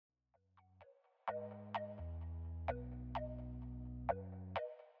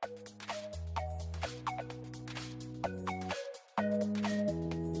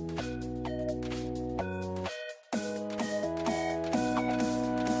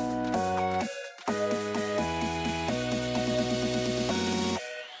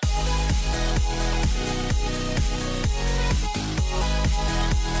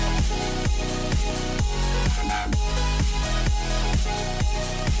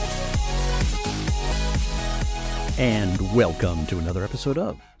And welcome to another episode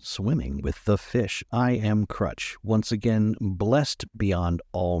of Swimming with the Fish. I am Crutch, once again blessed beyond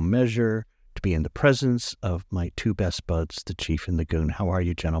all measure to be in the presence of my two best buds, the Chief and the Goon. How are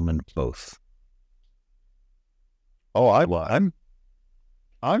you, gentlemen, both? Oh,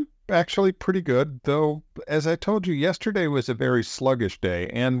 I'm actually pretty good, though. As I told you, yesterday was a very sluggish day,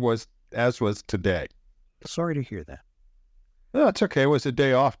 and was today. Sorry to hear that. Oh, it's okay. It was a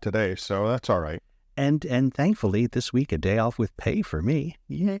day off today, so that's all right. And thankfully, this week, a day off with pay for me.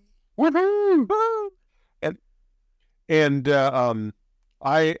 Yay. Woohoo! And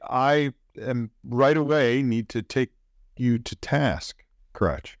I am right away need to take you to task,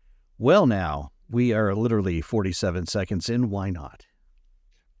 Crutch. Well, now, we are literally 47 seconds in. Why not?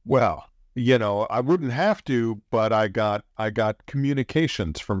 Well, I wouldn't have to, but I got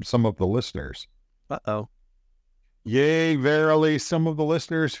communications from some of the listeners. Uh-oh. Yea, verily, some of the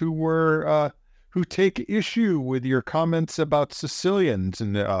listeners who take issue with your comments about Sicilians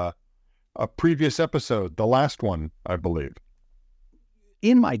in a previous episode, the last one, I believe.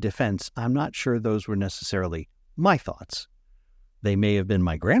 In my defense, I'm not sure those were necessarily my thoughts. They may have been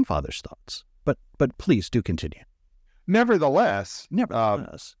my grandfather's thoughts, but please do continue. Nevertheless, I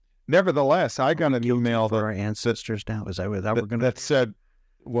got an email for our ancestors now. Is that what we're going to? That said,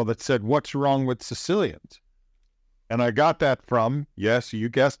 "What's wrong with Sicilians?" And I got that from, yes, you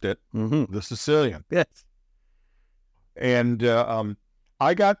guessed it, the Sicilian. Yes. And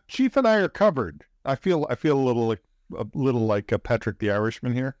I got Chief and I are covered. I feel a little like Patrick the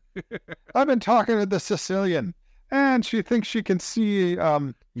Irishman here. I've been talking to the Sicilian, and she thinks she can see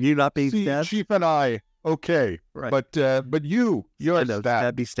you not being stabbed. Chief and I, okay, right? But you're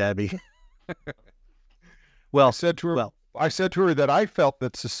stabby. Well, I said to her that I felt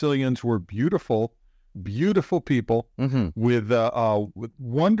that Sicilians were beautiful people with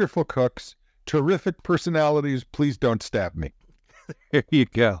wonderful cooks, terrific personalities. Please don't stab me. There you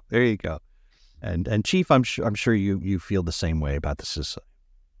go. And Chief, I'm sure you feel the same way about the Sicilian.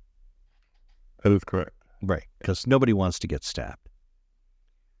 That is correct. Right, because nobody wants to get stabbed.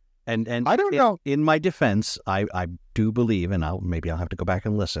 And I don't know. In my defense, I do believe, and maybe I'll have to go back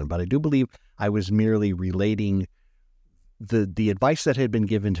and listen, but I do believe I was merely relating the advice that had been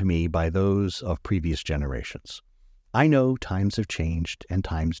given to me by those of previous generations. I know times have changed, and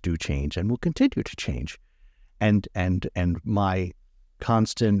times do change, and will continue to change. And my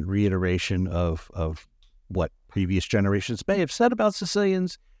constant reiteration of what previous generations may have said about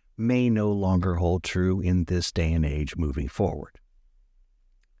Sicilians may no longer hold true in this day and age moving forward.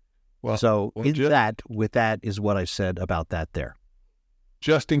 With that is what I said about that there.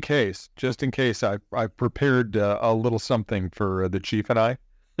 Just in case, I prepared a little something for the Chief and I.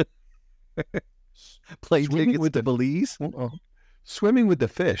 Play tickets with the Belize? Swimming with the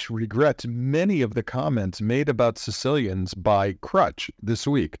Fish regrets many of the comments made about Sicilians by Crutch this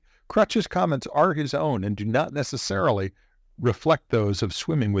week. Crutch's comments are his own and do not necessarily reflect those of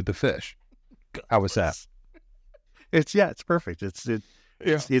Swimming with the Fish. How was that? It's perfect. It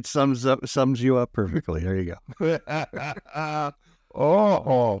sums you up perfectly. There you go.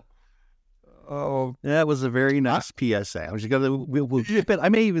 Oh, that was a very nice PSA. I was we'll keep it. I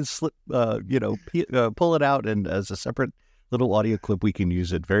may even slip, pull it out, and as a separate little audio clip, we can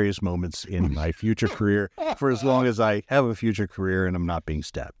use at various moments in my future career for as long as I have a future career and I'm not being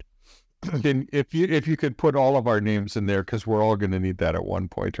stabbed. If you could put all of our names in there, because we're all going to need that at one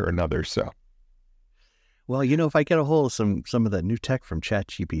point or another. So. Well, if I get a hold of some of that new tech from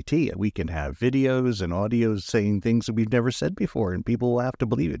ChatGPT, we can have videos and audios saying things that we've never said before, and people will have to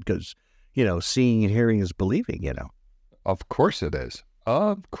believe it because, seeing and hearing is believing, Of course it is.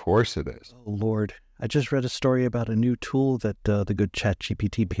 Of course it is. Oh, Lord. I just read a story about a new tool that the good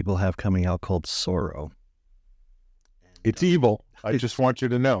ChatGPT people have coming out called Sorrow. It's evil. I just want you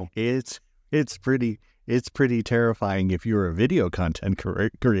to know. It's pretty terrifying if you're a video content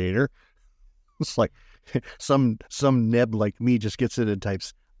creator. It's like some neb like me just gets in and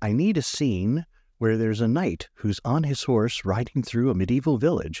types, "I need a scene where there's a knight who's on his horse riding through a medieval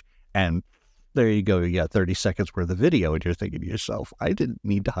village." And there you go. You got 30 seconds worth of video, and you're thinking to yourself, I didn't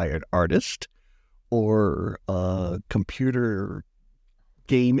need to hire an artist or a computer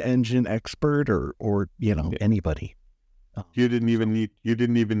game engine expert or anybody. You didn't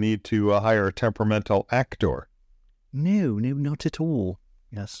even need to hire a temperamental actor. No, not at all.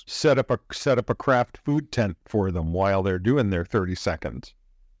 Yes. Set up a craft food tent for them while they're doing their 30 seconds.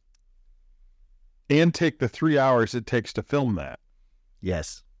 And take the 3 hours it takes to film that.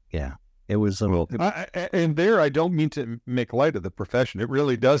 Yes. Yeah. It was and there, I don't mean to make light of the profession. It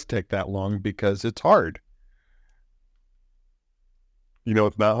really does take that long because it's hard. You know,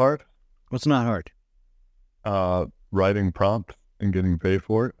 it's not hard. What's not hard? writing prompts and getting paid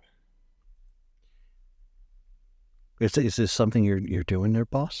for it. Is this something you're doing there,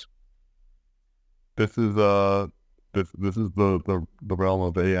 boss? This is this is the realm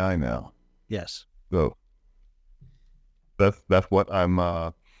of AI now. Yes. So that's what I'm.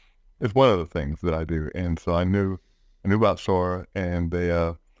 It's one of the things that I do, and so I knew about Sora, and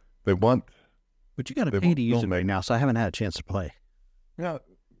they want. But you got to pay to use it right now, so I haven't had a chance to play. Yeah.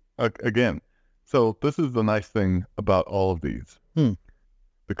 Again, so this is the nice thing about all of these. The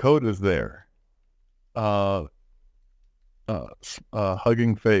code is there.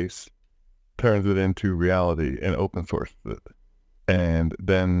 Hugging Face turns it into reality and open sources it. And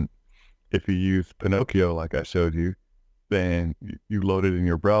then if you use Pinocchio, like I showed you, then you load it in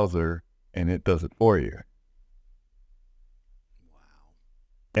your browser and it does it for you. Wow.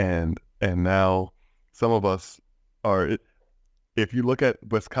 And now some of us are, if you look at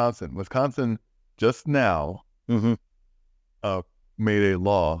Wisconsin just now made a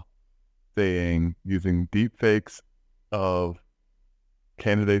law saying using deep fakes of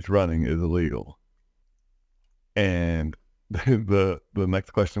candidates running is illegal. And the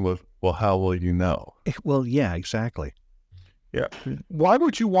next question was, well, how will you know? Well, yeah, exactly. Yeah. Why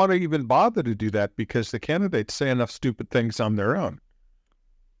would you want to even bother to do that? Because the candidates say enough stupid things on their own.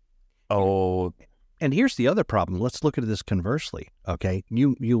 Oh. And here's the other problem. Let's look at this conversely. Okay.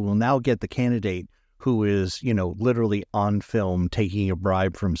 You will now get the candidate who is, literally on film taking a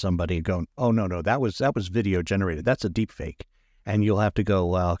bribe from somebody and going, oh, no, that was video generated. That's a deep fake. And you'll have to go,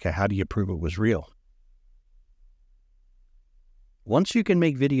 well, okay, how do you prove it was real? Once you can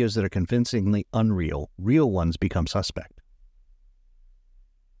make videos that are convincingly unreal, real ones become suspect.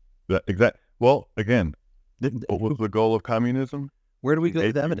 Exactly. Well, again, what was the goal of communism? Where do we go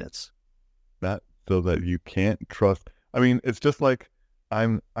with evidence? That so that you can't trust. I mean, it's just like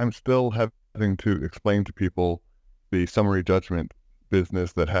I'm still having to explain to people the summary judgment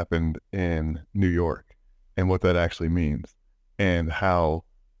business that happened in New York and what that actually means and how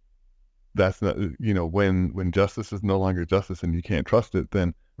that's not, when justice is no longer justice and you can't trust it,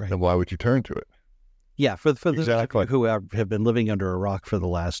 then why would you turn to it? Yeah, for exactly. Those who have been living under a rock for the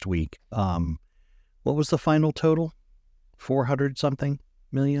last week, what was the final total? 400 something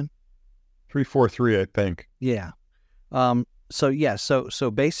million? 343, I think. Yeah.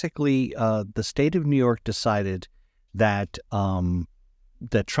 So basically, the state of New York decided that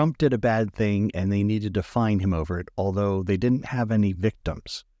that Trump did a bad thing and they needed to fine him over it, although they didn't have any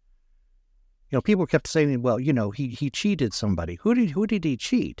victims. People kept saying, well, he cheated somebody. Who did he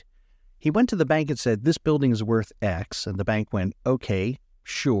cheat? He went to the bank and said, this building is worth X. And the bank went, okay,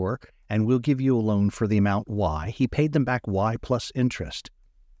 sure. And we'll give you a loan for the amount Y. He paid them back Y plus interest.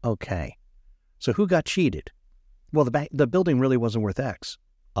 Okay. So who got cheated? Well, the building really wasn't worth X.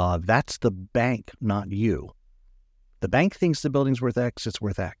 That's the bank, not you. The bank thinks the building's worth X, it's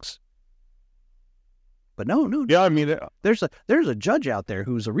worth X. But no. Yeah, I mean, there's a judge out there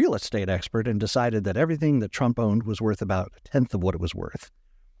who's a real estate expert and decided that everything that Trump owned was worth about a tenth of what it was worth,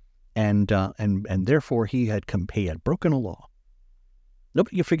 and therefore he had broken a law.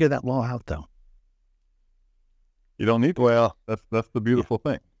 Nobody can figure that law out, though. You don't need to. Well, that's the beautiful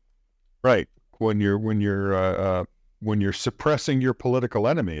thing, right? When you're suppressing your political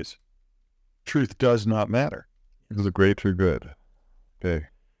enemies, truth does not matter. It's the greater good. Okay.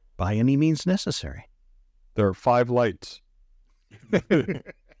 By any means necessary. There are 5 lights.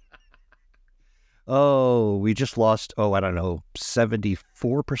 Oh, we just lost, I don't know,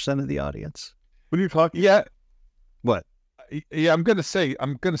 74% of the audience. What are you talking? Yeah. What? Yeah, I'm gonna say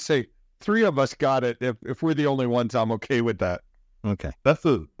 3 of us got it. If we're the only ones, I'm okay with that. Okay. That's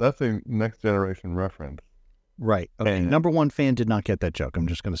a next generation reference. Right. Okay. And number one fan did not get that joke. I'm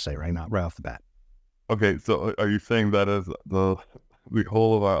just gonna say right off the bat. Okay, so are you saying that as the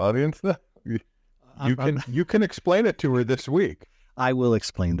whole of our audience? You can explain it to her this week. I will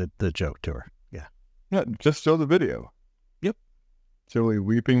explain the joke to her. Yeah. Yeah, just show the video. Yep. Show a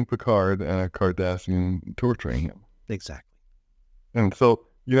weeping Picard and a Cardassian torturing him. Exactly. And so,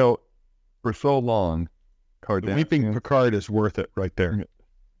 for so long, Cardassian... Weeping Picard is worth it right there.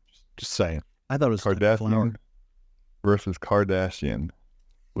 Just saying. I thought it was Cardassian versus Kardashian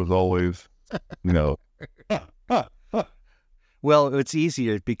was always... Well, it's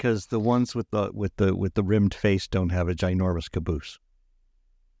easier because the ones with the rimmed face don't have a ginormous caboose.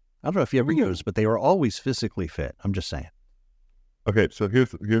 I don't know if you ever used, but they were always physically fit. I'm just saying. Okay, so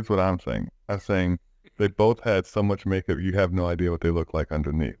here's what I'm saying. I'm saying they both had so much makeup you have no idea what they look like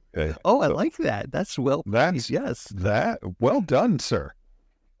underneath. Okay? Oh, I like that. That's well done, sir.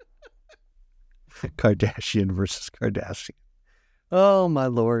 Kardashian versus Kardashian. Oh my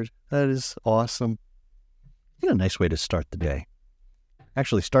Lord, that is awesome. A nice way to start the day.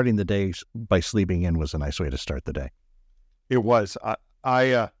 Actually, starting the day by sleeping in was a nice way to start the day. It was.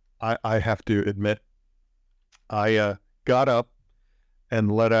 I have to admit, I got up and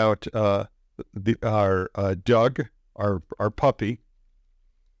let out our Doug, our puppy,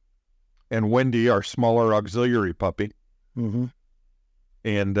 and Wendy, our smaller auxiliary puppy. Mm-hmm.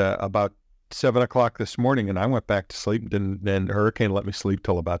 And about 7 o'clock this morning, and I went back to sleep. And Hurricane let me sleep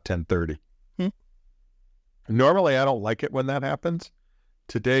till about 10:30. Normally, I don't like it when that happens.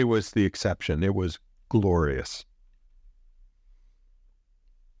 Today was the exception. It was glorious.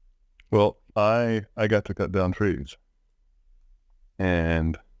 Well, I got to cut down trees,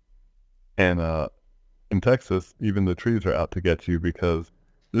 and in Texas, even the trees are out to get you, because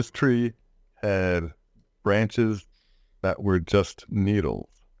this tree had branches that were just needles,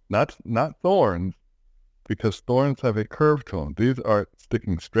 not thorns, because thorns have a curve to them. These are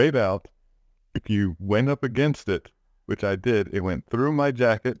sticking straight out. If you went up against it, which I did, it went through my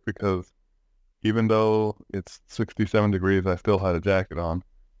jacket, because even though it's 67 degrees, I still had a jacket on.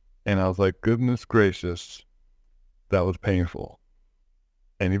 And I was like, goodness gracious, that was painful.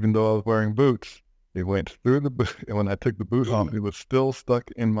 And even though I was wearing boots, it went through the boot. And when I took the boot off, it was still stuck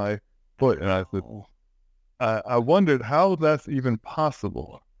in my foot. And I said, I wondered how that's even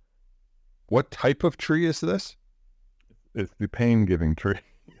possible. What type of tree is this? It's the pain-giving tree.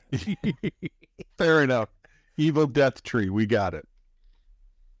 Fair enough. Evil death tree. We got it.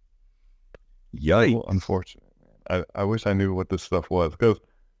 Yikes. Well, unfortunate. I wish I knew what this stuff was, because,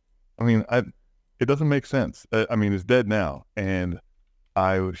 I mean, it doesn't make sense. I mean, it's dead now, and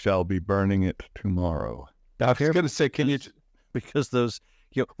I shall be burning it tomorrow. Now, I was going to say, can you... Because those,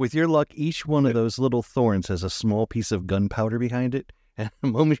 with your luck, each one of those little thorns has a small piece of gunpowder behind it, and the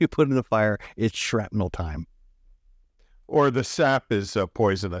moment you put it in the fire, it's shrapnel time. Or the sap is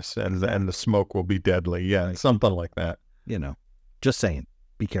poisonous, and the smoke will be deadly. Yeah, something like that. Just saying,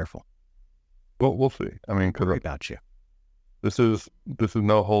 be careful. Well, we'll see. I mean, Worry about you. This is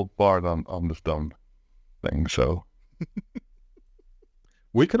no hold barred on this dumb thing. So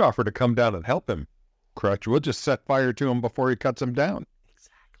we could offer to come down and help him, Crutch. We'll just set fire to him before he cuts him down.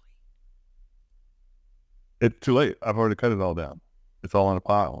 Exactly. It's too late. I've already cut it all down. It's all in a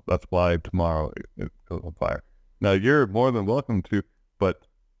pile. That's why tomorrow it goes on fire. Now, you're more than welcome to, but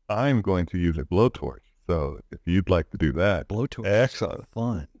I'm going to use a blowtorch. So if you'd like to do that. Blowtorch. Excellent.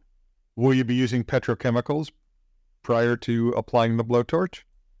 Fun. Will you be using petrochemicals prior to applying the blowtorch?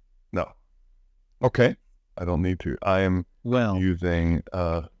 No. Okay. I don't need to. I am using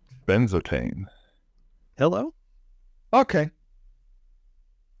benzotane. Hello? Okay.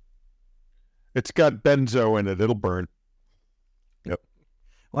 It's got benzo in it. It'll burn. Yep.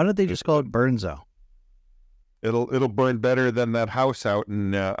 Why don't they just call it Burnzo? It'll burn better than that house out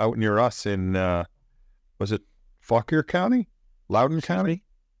near us in was it Fauquier County? Loudoun County?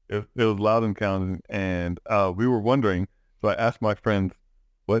 It was Loudoun County, and we were wondering, so I asked my friends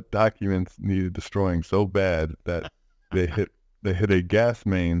what documents needed destroying so bad that they hit a gas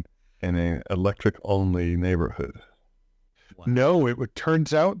main in an electric-only neighborhood. Wow. No, it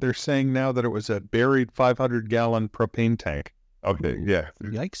turns out they're saying now that it was a buried 500-gallon propane tank. Okay, yeah.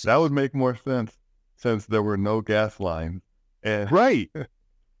 Yikes. That would make more sense since there were no gas lines. And right.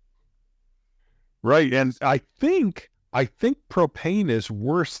 Right, and I think propane is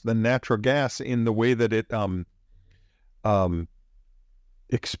worse than natural gas in the way that it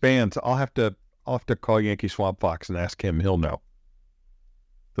expands. I'll have to call Yankee Swamp Fox and ask him. He'll know.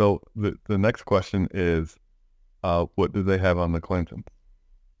 So the next question is, what do they have on the Clintons?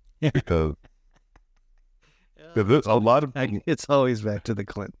 Because there's a lot of it's always back to the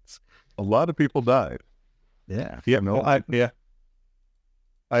Clintons. A lot of people died. Yeah. Yeah. Yeah.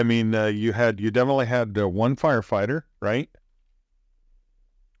 I mean, you definitely had one firefighter, right?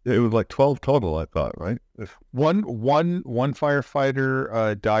 It was like 12 total, I thought, right? One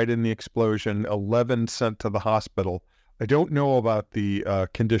firefighter died in the explosion. 11 sent to the hospital. I don't know about the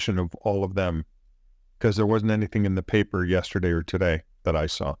condition of all of them because there wasn't anything in the paper yesterday or today that I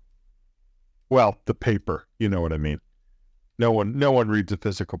saw. Well, the paper, you know what I mean. No one reads a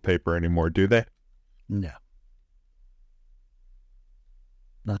physical paper anymore, do they? No.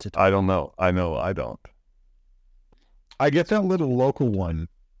 Not to I don't know. I know I don't. I get that little local one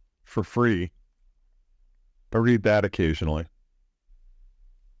for free. I read that occasionally.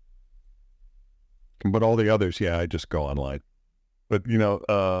 But all the others, yeah, I just go online. But,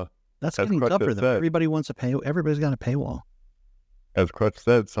 that's getting tougher, though. Everybody wants a pay. Everybody's got a paywall. As Crutch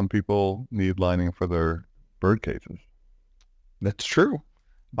said, some people need lining for their bird cages. That's true.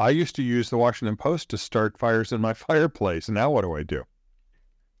 I used to use the Washington Post to start fires in my fireplace. Now what do I do?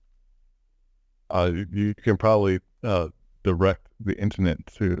 You can probably direct the internet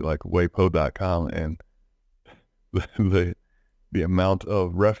to like waypo.com, and the amount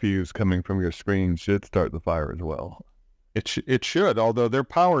of refuse coming from your screen should start the fire as well. It should, although their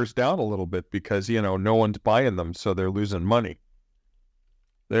power's down a little bit because, no one's buying them, so they're losing money.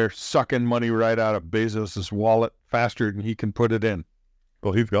 They're sucking money right out of Bezos' wallet faster than he can put it in.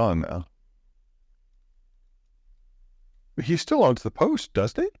 Well, he's gone now. He still owns the Post,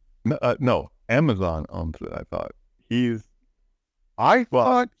 doesn't he? No, Amazon owns it, I thought. I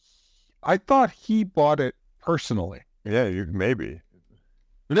thought he bought it personally. Yeah, maybe.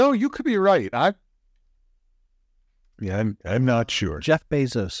 No, you could be right. I'm not sure. Jeff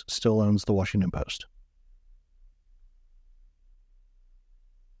Bezos still owns the Washington Post.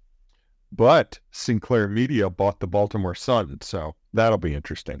 But Sinclair Media bought the Baltimore Sun, so that'll be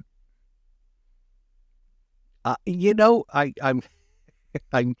interesting. I'm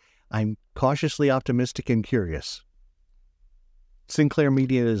cautiously optimistic and curious. Sinclair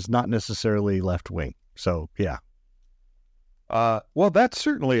Media is not necessarily left wing, so yeah. Well, that's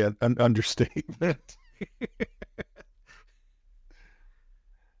certainly an understatement.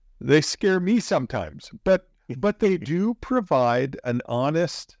 They scare me sometimes, but they do provide an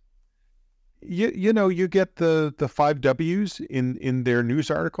honest. You get the 5 W's in their news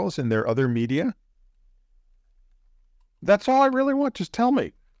articles, in their other media. That's all I really want. Just tell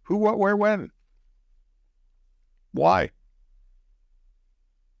me who, what, where, when. Why?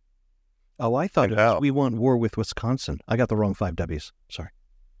 Oh, I thought we want war with Wisconsin. I got the wrong 5 W's. Sorry.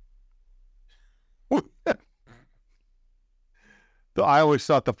 I always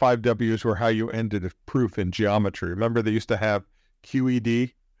thought the 5 W's were how you ended a proof in geometry. Remember they used to have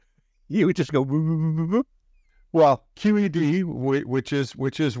QED? You would just go. Well, QED,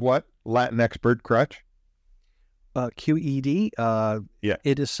 which is what? Latin expert crutch? QED? Yeah.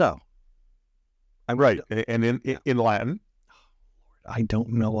 It is so. I'm right. And in Latin? I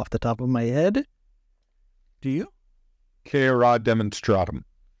don't know off the top of my head. Do you? Caera demonstratum.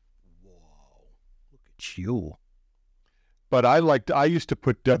 Whoa. Look at you. But I used to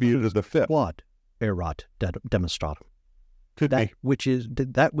put W to the fifth. Quad erat demonstratum. Could be.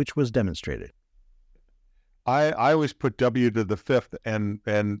 That which was demonstrated. I always put W to the fifth, and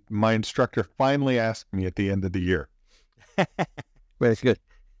my instructor finally asked me at the end of the year. Very good.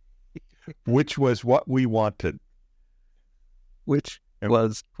 Which was what we wanted. Which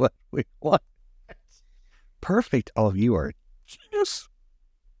was what we wanted. Perfect. Oh, you are genius.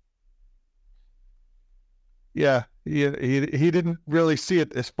 Yeah, he didn't really see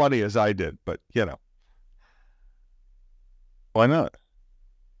it as funny as I did, but Why not?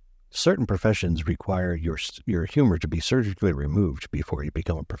 Certain professions require your humor to be surgically removed before you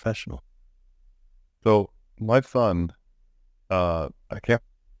become a professional. So my son, I can't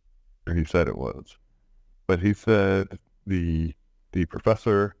remember who he said it was, but he said the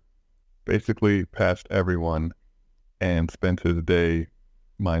professor basically passed everyone and spent his day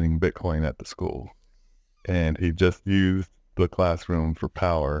mining Bitcoin at the school. And he just used the classroom for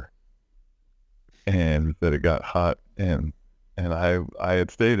power, and that it got hot. And I had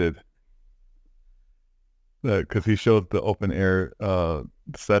stated that because he showed the open air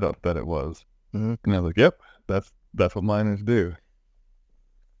setup that it was. Mm-hmm. And I was like, yep, that's what miners do.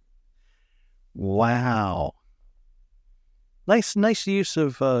 Wow. Nice use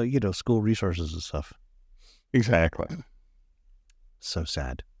of, school resources and stuff. Exactly. So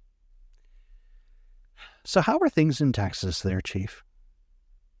sad. So how are things in Texas there, Chief?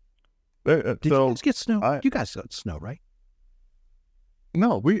 Did you guys get snow? You guys got snow, right?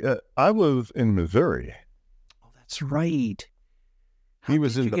 No, I was in Missouri. Oh, that's right. He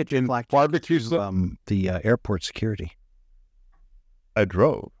was in barbecue. The airport security. I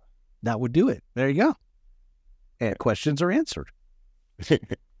drove. That would do it. There you go. And questions are answered. You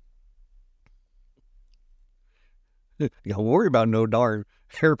don't worry about no darn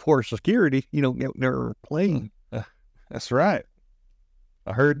airport security. You don't get their plane. That's right.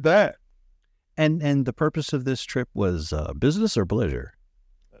 I heard that. And the purpose of this trip was business or pleasure?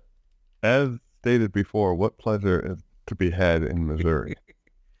 As stated before, what pleasure is to be had in Missouri?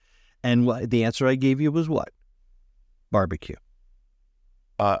 And the answer I gave you was what? Barbecue.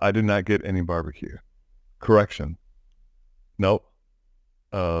 I did not get any barbecue. Correction. Nope.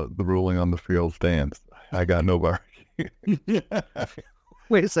 The ruling on the field stands. I got no barbecue.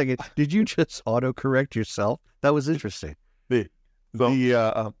 Wait a second. Did you just autocorrect yourself? That was interesting. The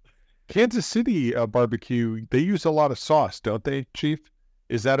Kansas City barbecue, they use a lot of sauce, don't they, Chief?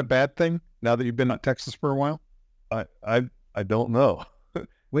 Is that a bad thing now that you've been in Texas for a while? I don't know.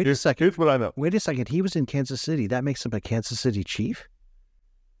 Wait a second. Here's what I know. Wait a second. He was in Kansas City. That makes him a Kansas City chief?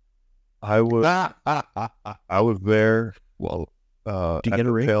 I was there. Well, Did you at get a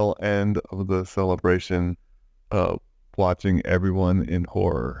the ring? tail end of the celebration, watching everyone in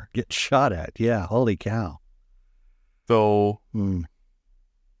horror. Get shot at. Yeah. Holy cow. So, Hmm.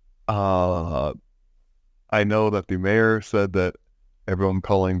 I know that the mayor said that everyone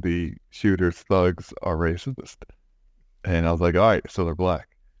calling the shooters thugs are racist, and I was like, all right, so they're black,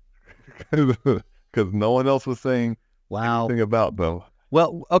 because no one else was saying Wow. anything about them.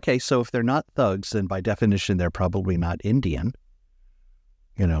 Well, okay, so if they're not thugs, then by definition, they're probably not Indian,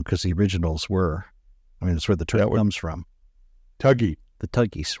 because the originals were. I mean, that's where the term comes from. Tuggy. The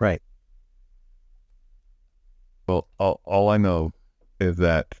Tuggies, right. Well, all I know is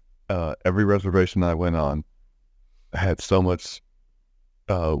that every reservation I went on had so much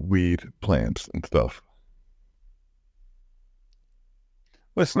weed plants and stuff.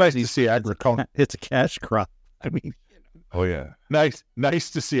 Well, it's nice to see agriculture. It's a cash crop. I mean, Oh yeah, Nice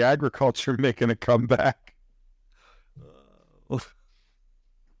to see agriculture making a comeback.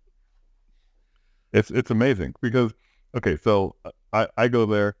 it's amazing because okay, so I go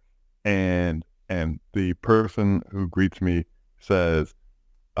there and the person who greets me says,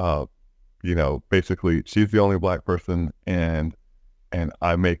 basically she's the only black person and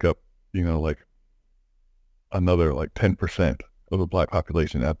I make up, like another like 10% of the black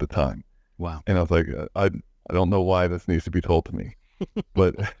population at the time. wow. And I was like, I don't know why this needs to be told to me,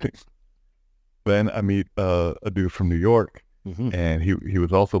 but then I meet a dude from New York, Mhm. and he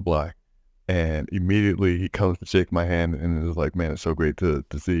was also black, and immediately he comes to shake my hand and is like, "Man, it's so great to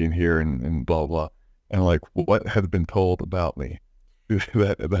see and hear and blah blah." And like, what has been told about me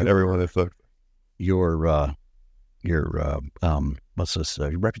that everyone is so Your what's this?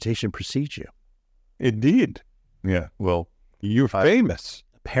 Your reputation precedes you. Indeed. yeah. Well, You're famous.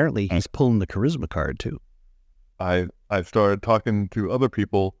 Apparently, he's pulling the charisma card too. I started talking to other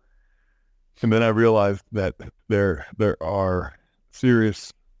people, and then I realized that there are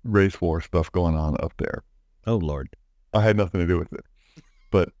serious race war stuff going on up there. Oh Lord. I had nothing to do with it,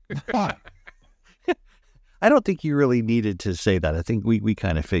 but I don't think you really needed to say that. I think we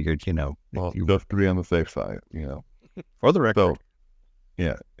kind of figured, well, just to be on the safe side, for the record. So,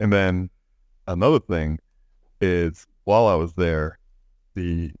 yeah. And then another thing is, while I was there,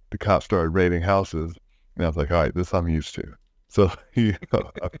 the cops started raiding houses, and I was like, all right, this I'm used to. So I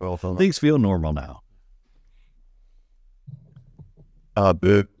felt Things feel normal now.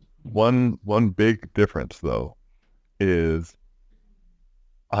 the one big difference though is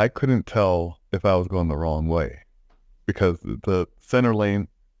I couldn't tell if I was going the wrong way because the center lane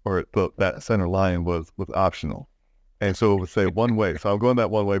or that center line was optional, and so it would say one way. So I'm going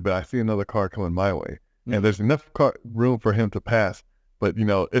that one way, but I see another car coming my way, and there's enough room for him to pass. But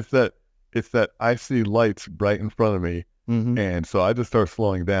it's that I see lights right in front of me, Mm-hmm. and so I just start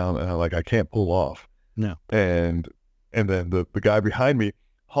slowing down, and I'm like, I can't pull off. No. And then the guy behind me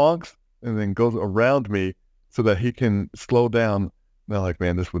honks and then goes around me so that he can slow down. And I'm like,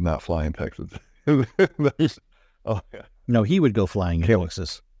 man, this would not fly in Texas. Oh yeah. No, he would go flying in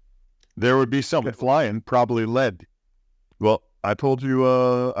Texas. There would be someone flying, probably lead. Well, I told you.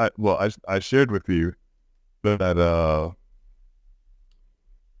 I shared with you that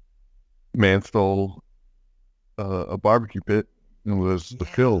man stole a barbecue pit and was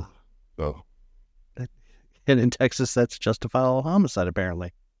killed. So. And in Texas, that's justifiable homicide,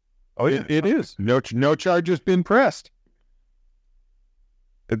 apparently. Oh yeah, It is. No charges been pressed.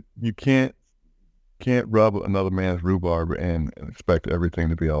 You can't rub another man's rhubarb and expect everything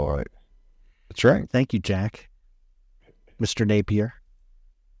to be all right. That's right. Thank you, Jack. Mr. Napier.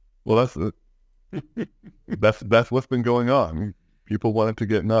 Well, that's what's been going on. People wanted to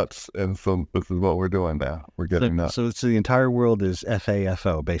get nuts, and so this is what we're doing now. We're getting nuts. So the entire world is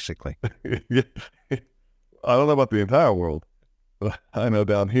FAFO, basically. Yeah. I don't know about the entire world, but I know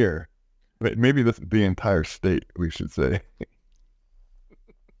down here. Maybe the entire state, we should say.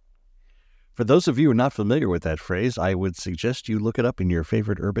 For those of you who are not familiar with that phrase, I would suggest you look it up in your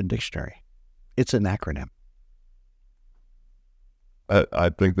favorite urban dictionary. It's an acronym. I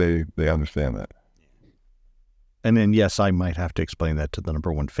think they understand that. And then, yes, I might have to explain that to the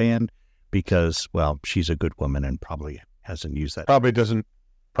number one fan because, well, she's a good woman and probably hasn't used that. Probably doesn't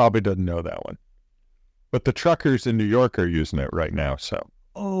know that one. But the truckers in New York are using it right now, so.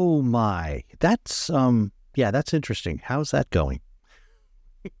 Oh my, that's that's interesting. How's that going?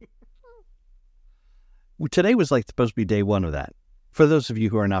 Today was supposed to be day one of that. For those of you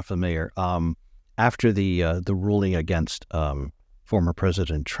who are not familiar, after the ruling against former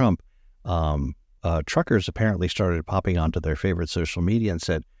President Trump, truckers apparently started popping onto their favorite social media and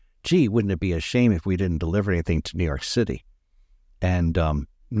said, "Gee, wouldn't it be a shame if we didn't deliver anything to New York City?" And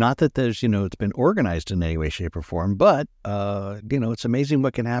not that there's, it's been organized in any way, shape, or form, but, it's amazing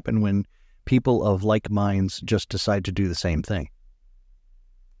what can happen when people of like minds just decide to do the same thing.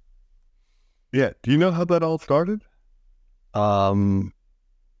 Yeah. Do you know how that all started? No.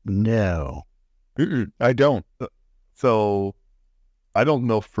 I don't. So I don't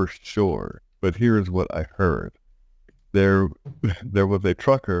know for sure, but here's what I heard. There was a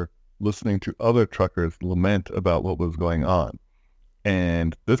trucker listening to other truckers lament about what was going on.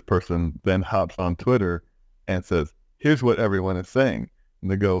 And this person then hops on Twitter and says, here's what everyone is saying.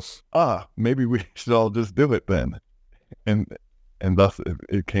 And they go, maybe we should all just do it then. And thus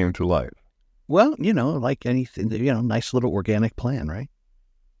it came to life. Well, like anything, nice little organic plan, right?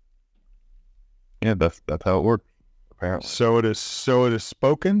 Yeah, that's how it works, apparently. So it is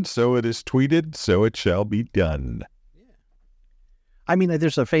spoken, so it is tweeted, so it shall be done. I mean,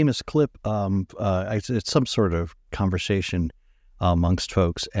 there's a famous clip. It's some sort of conversation amongst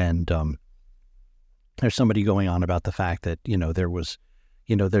folks, and there's somebody going on about the fact that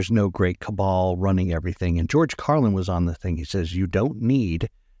there's no great cabal running everything. And George Carlin was on the thing. He says you don't need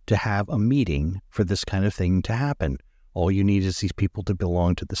to have a meeting for this kind of thing to happen. All you need is these people to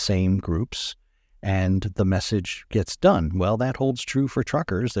belong to the same groups, and the message gets done. Well, that holds true for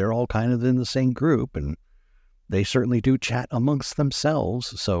truckers. They're all kind of in the same group, and they certainly do chat amongst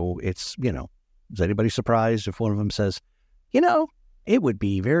themselves. So it's, is anybody surprised if one of them says, it would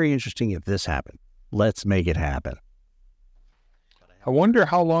be very interesting if this happened. Let's make it happen. I wonder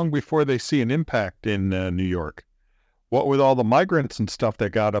how long before they see an impact in New York. What with all the migrants and stuff they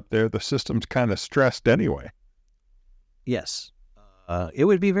got up there, the system's kind of stressed anyway. Yes. It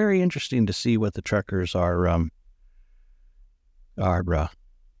would be very interesting to see what the truckers what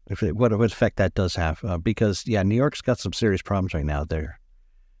effect that does have, because New York's got some serious problems right now there.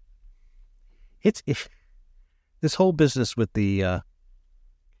 It's this whole business with the,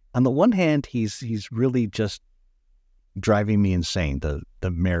 on the one hand, he's really just driving me insane, the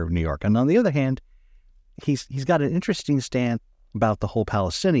mayor of New York. And on the other hand, he's got an interesting stand about the whole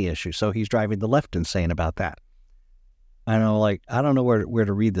Palestinian issue. So he's driving the left insane about that. I don't know where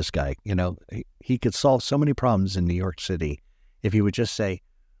to read this guy. He could solve so many problems in New York City if he would just say,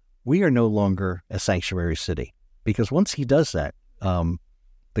 we are no longer a sanctuary city. Because once he does that,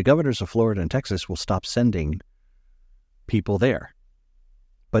 the governors of Florida and Texas will stop sending people there.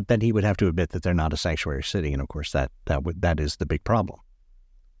 But then he would have to admit that they're not a sanctuary city. And of course, that is the big problem.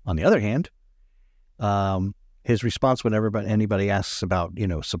 On the other hand, his response whenever anybody asks about,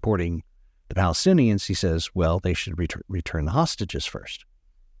 supporting the Palestinians, he says, well, they should return the hostages first,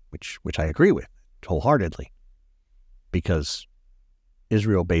 which I agree with wholeheartedly, because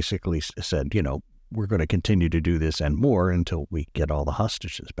Israel basically said, we're going to continue to do this and more until we get all the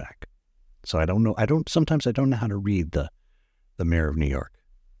hostages back. So I don't know. Sometimes I don't know how to read the mayor of New York.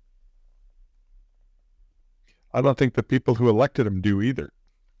 I don't think the people who elected him do either.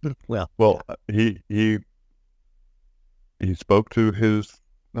 Well, he spoke to his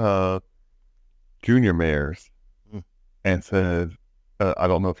junior mayors and said, I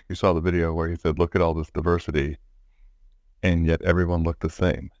don't know if you saw the video where he said, look at all this diversity, and yet everyone looked the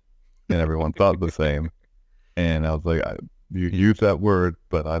same and everyone thought the same. And I was like, you use that word,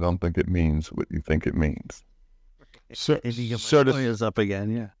 but I don't think it means what you think it means. So is up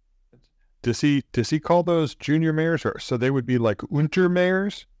again, yeah. Does he call those junior mayors, or so they would be like unter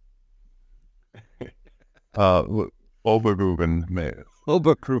mayors? Obergruben mayors.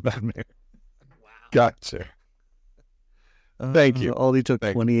 Obergruben mayors. Wow. Gotcha. Thank you. Only took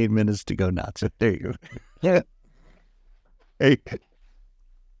 28 minutes to go nuts. There you go. Yeah. Hey,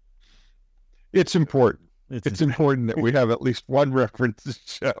 it's important. It's important that we have at least one reference to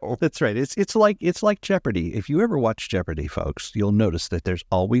show. That's right. It's like Jeopardy. If you ever watch Jeopardy, folks, you'll notice that there's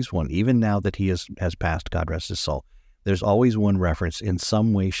always one. Even now that he has passed, God rest his soul, there's always one reference in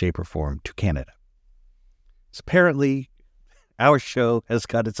some way, shape, or form to Canada. So apparently, our show has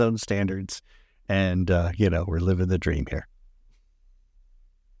got its own standards, and we're living the dream here.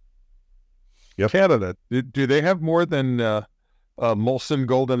 Yep. Canada. Do they have more than Molson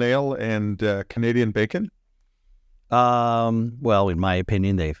Golden Ale and Canadian bacon? Well, in my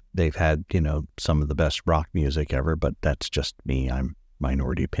opinion, they've had, some of the best rock music ever, but that's just me. I'm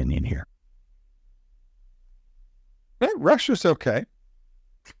minority opinion here. Russia's okay.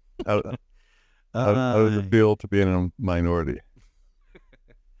 How does it feel to be in a minority?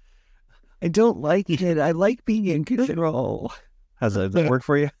 I don't like it. I like being in control. Does that work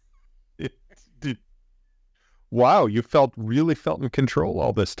for you? Wow, you really felt in control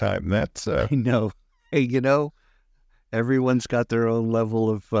all this time. That's I know. Hey, everyone's got their own level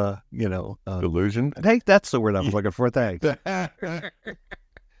of, delusion. Hey, that's the word I'm looking for. Thanks.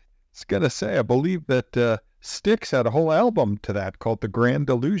 was going to say, I believe that Styx had a whole album to that called The Grand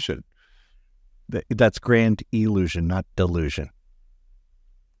Illusion. That's Grand Illusion, not Delusion.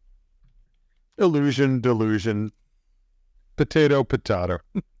 Illusion, delusion, potato, potato.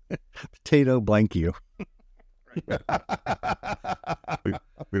 Potato blank you.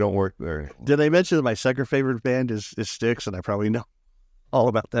 We don't work there anymore. Did I mention that my second favorite band is Styx, and I probably know all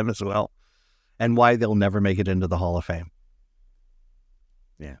about them as well, and why they'll never make it into the Hall of Fame.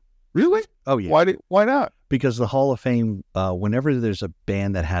 Yeah. Really? Oh, yeah. Why not? Because the Hall of Fame, whenever there's a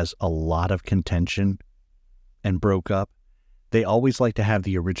band that has a lot of contention and broke up, they always like to have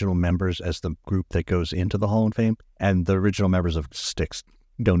the original members as the group that goes into the Hall of Fame, and the original members of Styx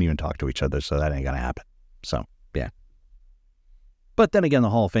don't even talk to each other, so that ain't going to happen. So, yeah. But then again, the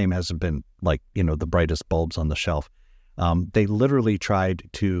Hall of Fame hasn't been like, the brightest bulbs on the shelf. They literally tried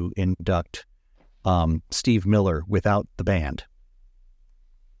to induct Steve Miller without the band.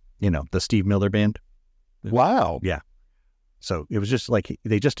 The Steve Miller Band. Wow. Yeah. So it was just like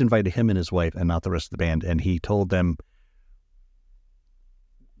they just invited him and his wife and not the rest of the band. And he told them,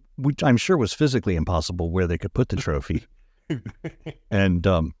 which I'm sure was physically impossible, where they could put the trophy. and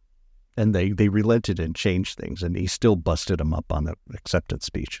they relented and changed things. And he still busted him up on the acceptance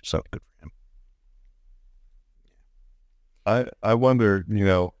speech. So good for him. I wonder,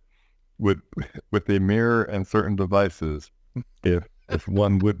 with the mirror and certain devices, if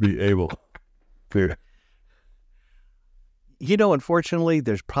one would be able to. Unfortunately,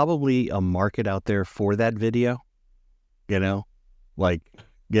 there's probably a market out there for that video. In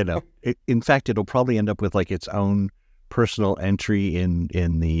fact, it'll probably end up with like its own personal entry in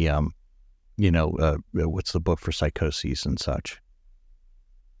the, what's the book for psychoses and such.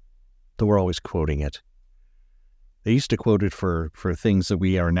 So we're always quoting it. They used to quote it for things that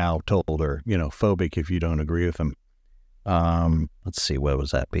we are now told are, phobic if you don't agree with them. Let's see, what was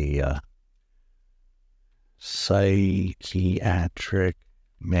that be? Psychiatric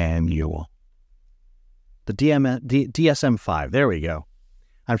Manual. The DSM-5. There we go.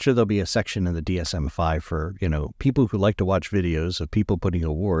 I'm sure there'll be a section in the DSM-5 for, people who like to watch videos of people putting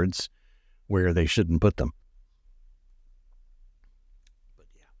awards where they shouldn't put them. But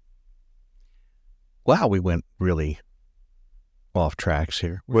yeah. Wow, we went really off tracks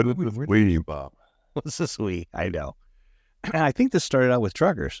here. What is this we, Bob? What's this we? I know. I think this started out with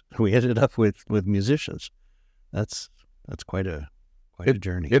truckers. We ended up with musicians. That's quite a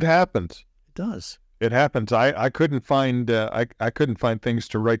journey. It happens. It does. It happens. I couldn't find I couldn't find things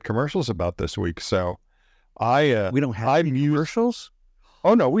to write commercials about this week, so we don't have any commercials.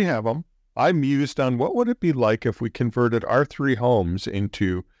 Oh no, we have them. I mused on what would it be like if we converted our three homes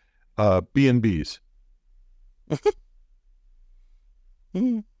into B&Bs.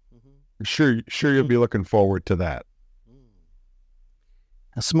 Sure, you'll be looking forward to that.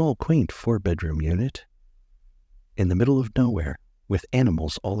 A small, quaint 4-bedroom unit in the middle of nowhere with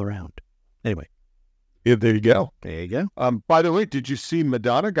animals all around. Anyway. Yeah, there you go. There you go. By the way, did you see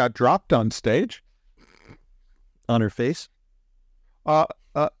Madonna got dropped on stage? On her face? No,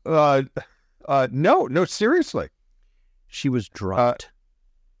 seriously. She was dropped.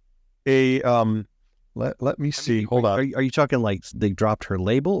 Let me see. Hold on. Are you talking like they dropped her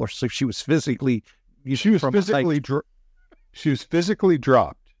label, or so she was physically? She was physically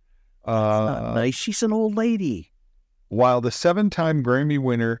dropped. Not nice. She's an old lady. While the 7-time Grammy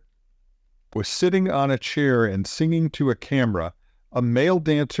winner was sitting on a chair and singing to a camera, a male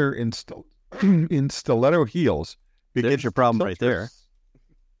dancer in stiletto heels There's your problem right there.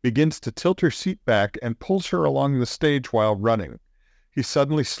 Begins to tilt her seat back and pulls her along the stage while running. He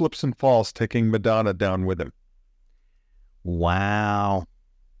suddenly slips and falls, taking Madonna down with him. Wow.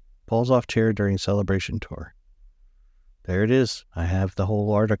 Falls off chair during celebration tour. There it is. I have the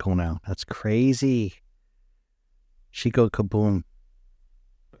whole article now. That's crazy. She go kaboom.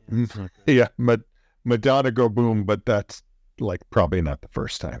 Yeah, Madonna go boom, but that's like probably not the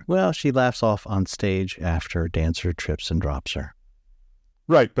first time. Well, she laughs off on stage after a dancer trips and drops her.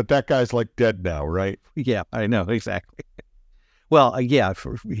 Right, but that guy's like dead now, right? Yeah, I know, exactly. Well, yeah,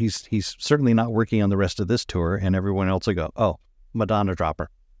 he's certainly not working on the rest of this tour, and everyone else will go, oh, Madonna dropper,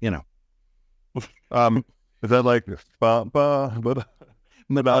 Is that like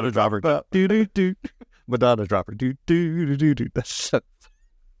Madonna dropper, do do do, Madonna dropper, do do do do do. That's so...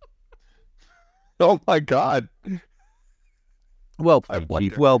 Oh my God! Well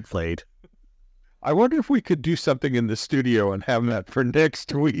played, well played. I wonder if we could do something in the studio and have that for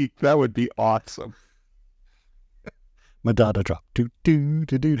next week. That would be awesome. Madonna drop, do do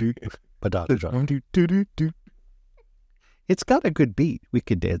do do do. Madonna drop, do do do do. It's got a good beat. We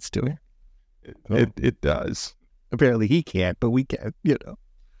could dance to it. It does. Apparently he can't, but we can.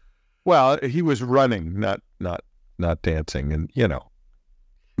 Well, he was running, not dancing, and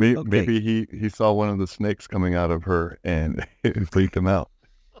Maybe he saw one of the snakes coming out of her and it freaked him out.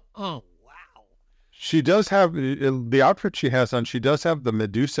 Oh, wow. She does have the outfit she has on. She does have the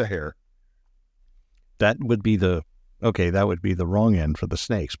Medusa hair. That would be the wrong end for the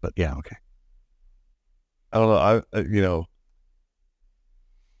snakes, but yeah, okay. I don't know.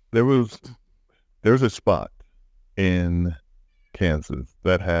 There was a spot in Kansas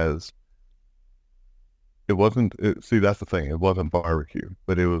that has. See, that's the thing. It wasn't barbecue,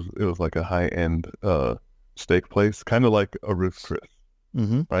 but it was like a high end steak place, kind of like a Ruth's Chris,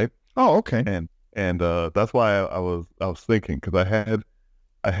 right? Oh, okay. And that's why I was thinking, because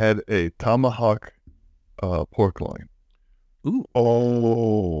I had a tomahawk pork loin. Ooh.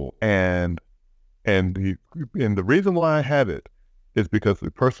 Oh. And the reason why I had it is because the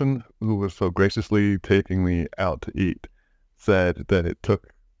person who was so graciously taking me out to eat said that it took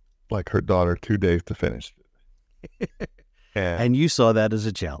like her daughter 2 days to finish it. And you saw that as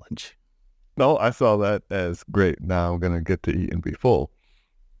a challenge. No, I saw that as great. Now I'm going to get to eat and be full.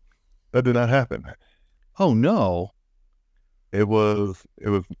 That did not happen. Oh no. It was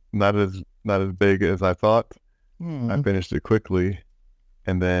not as big as I thought. I finished it quickly,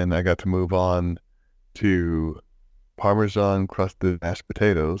 and then I got to move on to Parmesan crusted mashed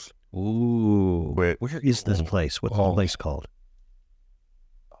potatoes. Ooh. Where is this place? What's the place called?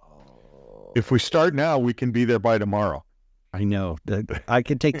 If we start now, we can be there by tomorrow. I know. I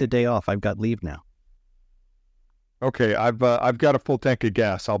can take the day off. I've got leave now. Okay, I've got a full tank of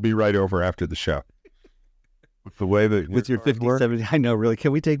gas. I'll be right over after the show. With the way that with your 50-70, I know. Really,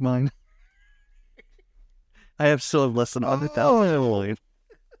 can we take mine? I still have less than 100,000.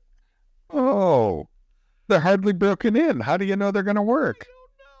 Oh, they're hardly broken in. How do you know they're going to work? I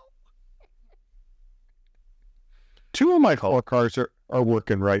don't know. 2 of my cars are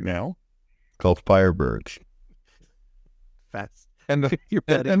working right now. Called Firebirds. Fast. And the You're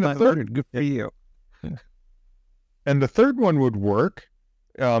and the third, good for you. And the third one would work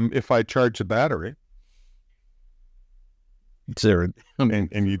if I charge the battery. Is there,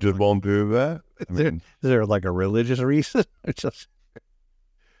 and you just won't do that? Is there like a religious reason? It's just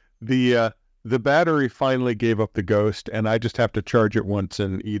the battery finally gave up the ghost, and I just have to charge it once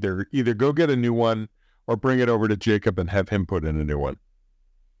and either go get a new one or bring it over to Jacob and have him put in a new one.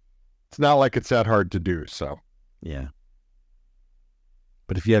 It's not like it's that hard to do, so. Yeah.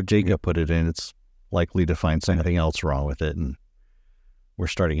 But if you have Jacob put it in, it's likely to find something else wrong with it, and we're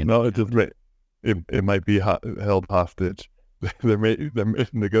starting in. No, it might be held hostage. The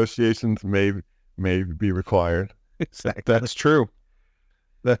negotiations may be required. Exactly. That's true.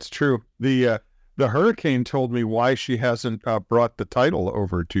 That's true. The hurricane told me why she hasn't brought the title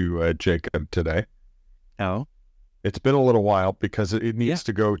over to Jacob today. Oh, it's been a little while because it needs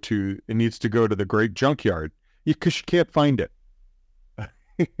to go to the great junkyard because she can't find it.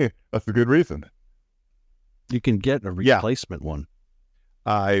 That's a good reason. You can get a replacement one.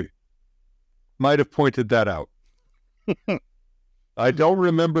 I might have pointed that out. I don't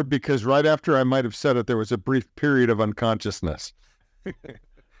remember because right after I might have said it, there was a brief period of unconsciousness.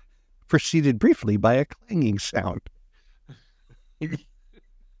 Preceded briefly by a clanging sound.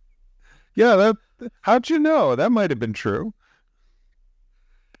 Yeah, how'd you know? That might have been true.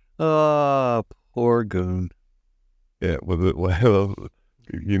 Poor Goon. Yeah, well, throw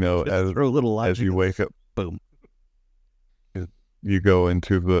a little as you wake up, boom. You go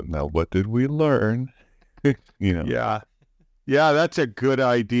into now what did we learn? Yeah, that's a good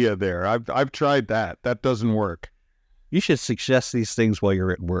idea there. I've tried that. That doesn't work. You should suggest these things while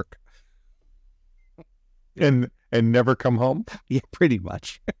you're at work. And never come home? Yeah, pretty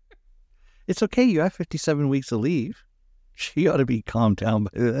much. It's okay. You have 57 weeks of leave. She ought to be calmed down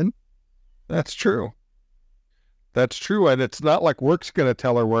by then. That's true. That's true. And it's not like work's going to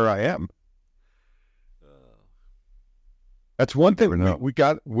tell her where I am. That's one thing. We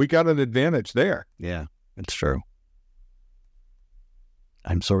got an advantage there. Yeah, it's true.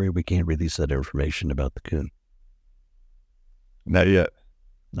 I'm sorry we can't release that information about the Goon. Not yet.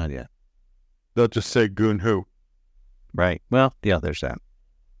 Not yet. They'll just say Goon who. Right. Well, yeah, there's that.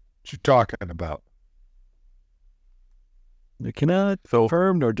 What you talking about? They cannot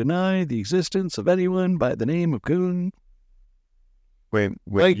confirm nor deny the existence of anyone by the name of Goon. When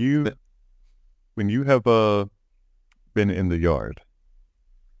you have been in the yard,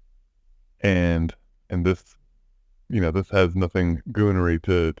 and this, this has nothing goonery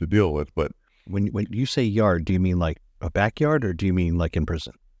to deal with, but when you say yard, do you mean like a backyard or do you mean like in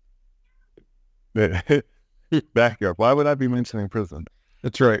prison? Backyard. Why would I be mentioning prison?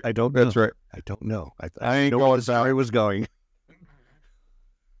 That's right. I don't know. That's right. I don't know. I ain't know going where the story was going.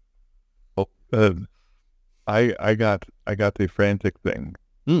 I got the frantic thing,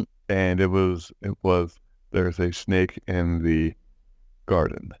 and it was there's a snake in the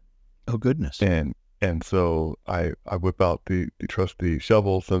garden. Oh goodness! And so I whip out the trusty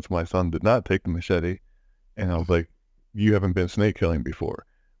shovel, since my son did not take the machete, and I was like, "You haven't been snake killing before."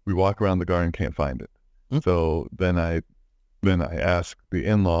 We walk around the garden, can't find it. So then I ask the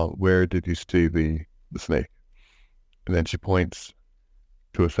in-law, "Where did you see the snake?" And then she points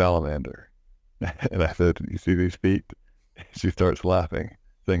to a salamander. And I said, "You see these feet?" She starts laughing,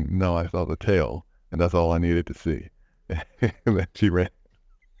 saying, "No, I saw the tail, and that's all I needed to see." And then she ran.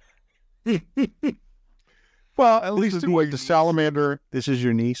 Well, at least the salamander. This is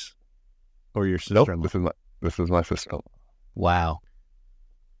your niece or your Nope, sister-in-law? this is my sister. Wow.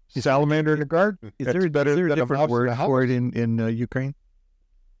 Salamander in the garden. Is there a different word for it in Ukraine?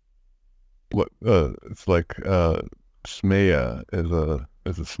 What? It's like Smea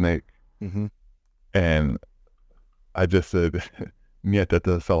is a snake, and I just said, "Niet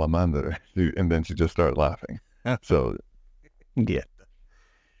это salamander," and then she just started laughing. So, Yeah.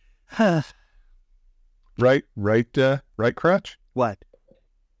 Right, Crutch? What?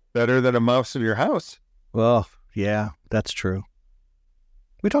 Better than a mouse in your house. Well, yeah, that's true.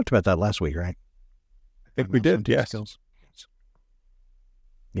 We talked about that last week, right? I think we did, yes. Skills.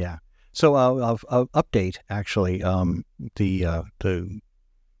 Yeah. So, update, actually, the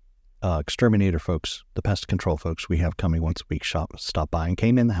exterminator folks, the pest control folks we have coming once a week stop by and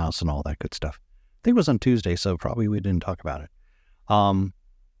came in the house and all that good stuff. I think it was on Tuesday, so probably we didn't talk about it.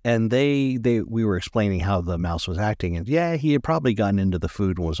 And we were explaining how the mouse was acting, and yeah, he had probably gotten into the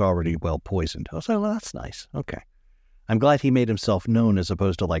food and was already well poisoned. I was like, well, that's nice. Okay. I'm glad he made himself known as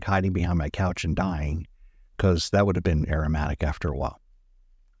opposed to like hiding behind my couch and dying, because that would have been aromatic after a while.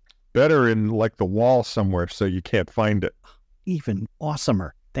 Better in like the wall somewhere so you can't find it. Even awesomer.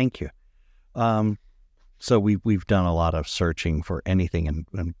 Thank you. So we've done a lot of searching for anything,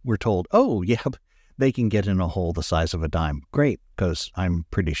 and we're told, oh, yeah, they can get in a hole the size of a dime. Great, because I'm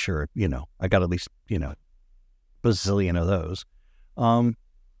pretty sure, I got at least, bazillion of those.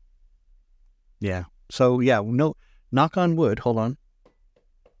 Yeah. So, yeah, no, knock on wood. Hold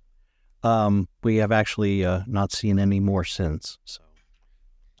on. We have actually not seen any more since. So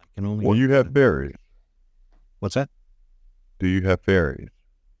I can only... Well, you have fairies. What's that? Do you have fairies?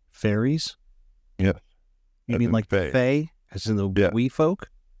 Fairies? Yes. You mean like the Fae, as in the wee folk?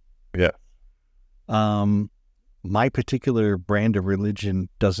 Yeah. My particular brand of religion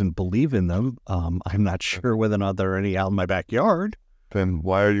doesn't believe in them. I'm not sure whether or not there are any out in my backyard. Then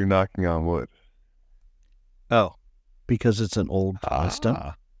why are you knocking on wood? Oh, because it's an old custom.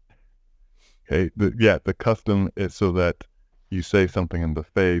 Okay. The custom is so that you say something and the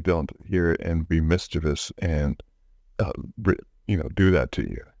Fae don't hear it and be mischievous and, do that to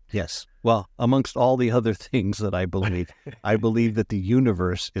you. Yes. Well, amongst all the other things that I believe that the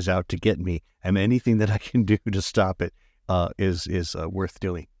universe is out to get me, and anything that I can do to stop it is worth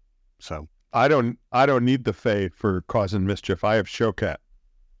doing. So I don't need the Fae for causing mischief. I have Showcat.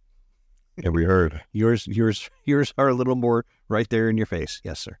 Yeah, we heard. Yours are a little more right there in your face.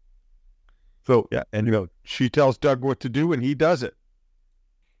 Yes, sir. So yeah, and she tells Doug what to do, and he does it.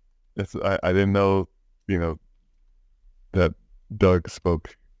 I didn't know, that Doug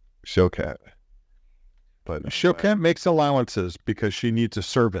spoke Showcat. But Showcat makes allowances because she needs a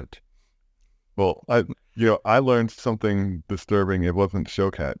servant. Well, I learned something disturbing. It wasn't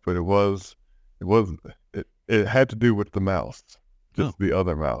Showcat, but it had to do with the mouse, just the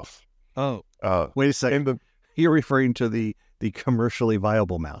other mouse. Oh, wait a second. You're referring to the commercially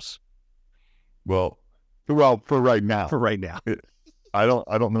viable mouse. Well, for right now. For right now. I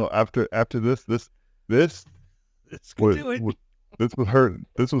don't know. After this was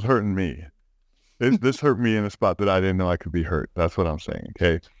hurting me. This hurt me in a spot that I didn't know I could be hurt. That's what I'm saying.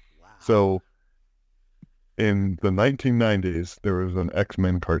 Okay. Wow. So in the 1990s, there was an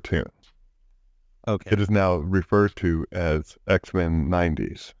X-Men cartoon. Okay. It is now referred to as X-Men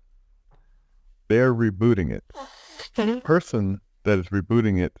 90s. They're rebooting it. The person that is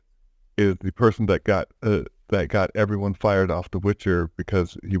rebooting it is the person that got everyone fired off The Witcher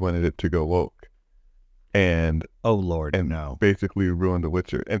because he wanted it to go woke. And oh Lord, and no! Basically ruined The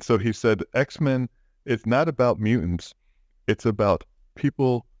Witcher. And so he said, X-Men, it's not about mutants. It's about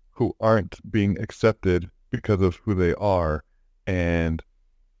people who aren't being accepted because of who they are. And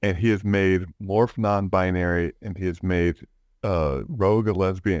he has made Morph non-binary, and he has made Rogue a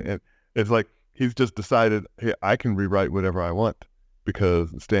lesbian. And it's like he's just decided, hey, I can rewrite whatever I want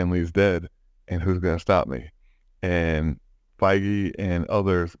because Stan Lee's dead, and who's going to stop me? And Feige and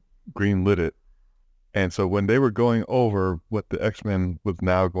others greenlit it. And so when they were going over what the X-Men was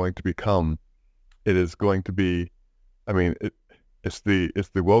now going to become, it is going to be. I mean, it's the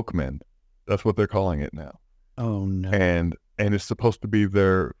woke men. That's what they're calling it now. Oh no! And it's supposed to be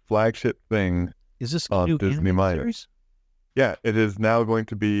their flagship thing. Is this on new Disney animated Minus? series? Yeah, it is now going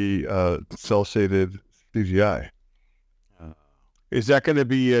to be cell shaded CGI. Is that going to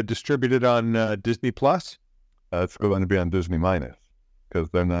be distributed on Disney Plus? It's going to be on Disney Minus because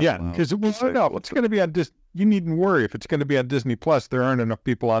they're not. Yeah, because it's going to be on Disney. You needn't worry if it's going to be on Disney Plus. There aren't enough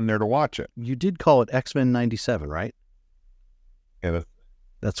people on there to watch it. You did call it X-Men 97, right? Yeah,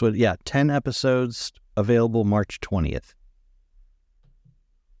 That's what. Yeah, 10 episodes available March 20th,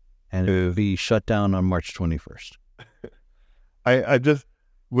 and it will be shut down on March 21st. I just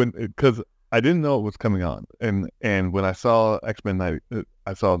because I didn't know it was coming on, and when I saw X-Men 90,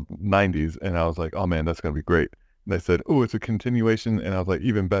 I saw 90s, and I was like, oh man, that's gonna be great. And they said, oh, it's a continuation, and I was like,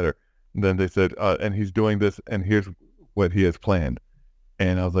 even better. And then they said, and he's doing this, and here's what he has planned.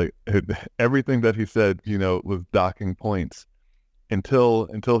 And I was like, everything that he said, was docking points until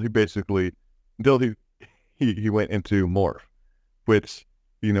he basically he went into Morph, which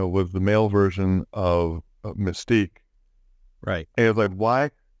was the male version of Mystique. Right. And it was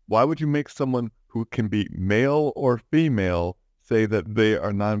like, why would you make someone who can be male or female say that they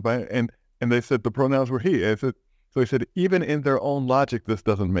are non-binary? And they said the pronouns were he. And so he said, even in their own logic, this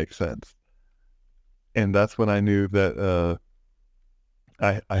doesn't make sense. And that's when I knew that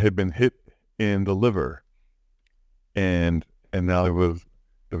I had been hit in the liver, and now there was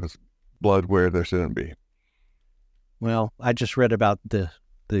blood where there shouldn't be. Well, I just read about the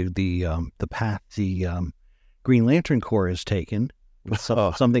path the Green Lantern Corps has taken with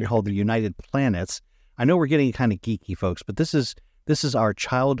something called the United Planets. I know we're getting kind of geeky, folks, but this is our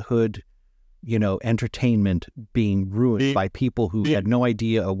childhood, entertainment being ruined by people who had no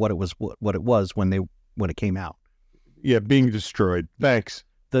idea of what it was when it came out. Yeah, being destroyed. Thanks.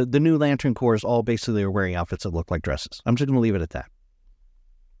 The new Lantern Corps all basically are wearing outfits that look like dresses. I'm just going to leave it at that.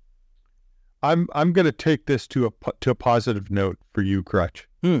 I'm going to take this to a positive note for you, Crutch.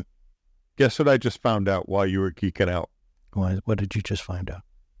 Guess what I just found out while you were geeking out? What did you just find out?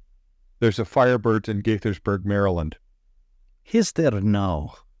 There's a Firebirds in Gaithersburg, Maryland. Is there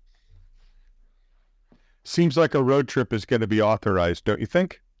now? Seems like a road trip is going to be authorized, don't you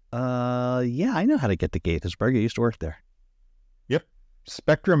think? Yeah, I know how to get to Gaithersburg. I used to work there. Yep.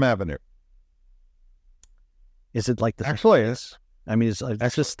 Spectrum Avenue. Is it like the... Actually, yes. I mean, is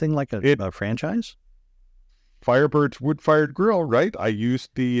this thing like a franchise? Firebirds Wood-Fired Grill, right? I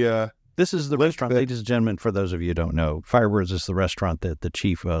used the... This is the restaurant, ladies and gentlemen, for those of you who don't know. Firebirds is the restaurant that the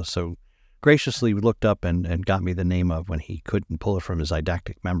chief so graciously looked up and got me the name of when he couldn't pull it from his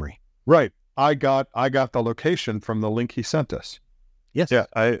didactic memory. Right. I got the location from the link he sent us. Yes. Yeah,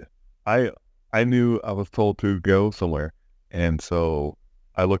 I knew I was told to go somewhere, and so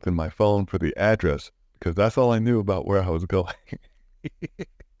I looked in my phone for the address because that's all I knew about where I was going. So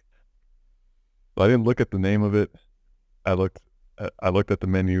I didn't look at the name of it. I looked at the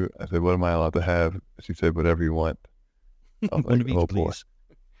menu. I said, "What am I allowed to have?" She said, "Whatever you want." I was like, "Oh boy."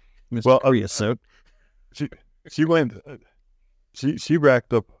 Mr. Creosote. She went. She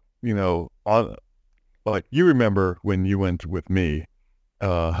racked up. On like you remember when you went with me,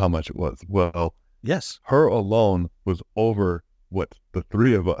 how much it was. Well, yes, her alone was over what the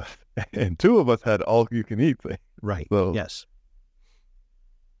three of us, and two of us had all you can eat thing. Right. So, yes.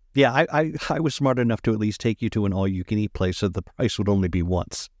 Yeah, I was smart enough to at least take you to an all-you-can-eat place, so the price would only be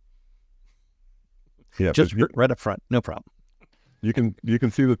once. Yeah, just right up front, no problem. You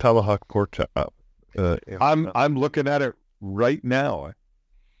can see the tomahawk pork chop. I'm looking at it right now.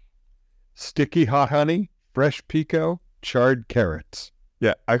 Sticky hot honey, fresh pico, charred carrots.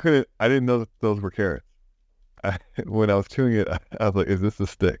 Yeah, I didn't know that those were carrots. When I was chewing it, I was like, "Is this a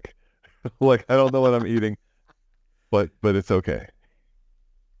stick?" Like I don't know what I'm eating, but it's okay.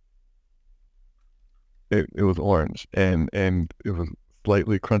 It was orange and it was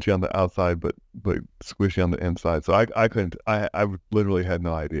slightly crunchy on the outside, but squishy on the inside. So I couldn't. I literally had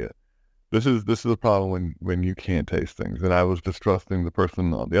no idea. This is a problem when you can't taste things, and I was distrusting the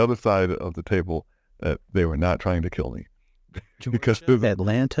person on the other side of the table that they were not trying to kill me. Because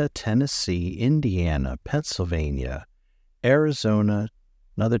Atlanta, Tennessee, Indiana, Pennsylvania, Arizona,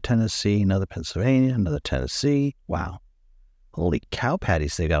 another Tennessee, another Pennsylvania, another Tennessee. Wow, holy cow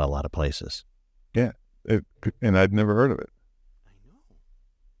patties! They got a lot of places. Yeah. And I'd never heard of it. I know.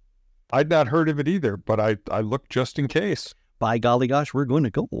 I'd not heard of it either, but I looked just in case. By golly gosh, we're going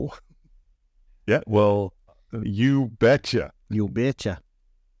to go. Yeah, well, you betcha. You betcha.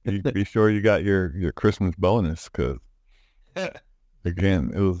 You be sure you got your Christmas bonus, because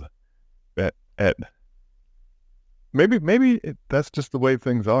again, it was at that's just the way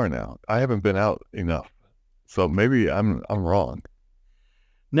things are now. I haven't been out enough, so maybe I'm wrong.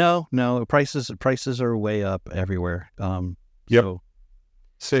 No, prices are way up everywhere. Yep. So,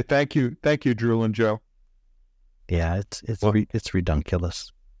 Say thank you, Drew and Joe. yeah, it's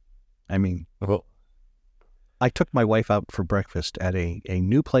redunculous. I mean, Well, I took my wife out for breakfast at a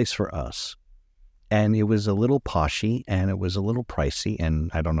new place for us, and it was a little poshy and it was a little pricey, and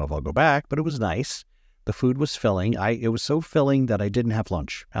I don't know if I'll go back, but it was nice. The food was filling. It was so filling that I didn't have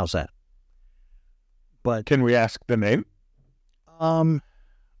lunch. How's that? But Can we ask the name? oh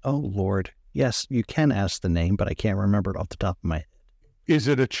Lord, yes, you can ask the name, but I can't remember it off the top of my head. Is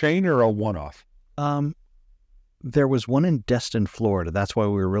it a chain or a one-off? There was one in Destin, Florida. That's why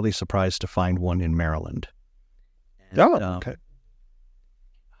we were really surprised to find one in Maryland. And, Okay.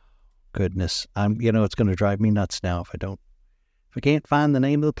 Goodness, it's going to drive me nuts now if I can't find the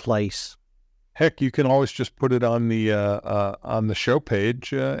name of the place. Heck, you can always just put it on the show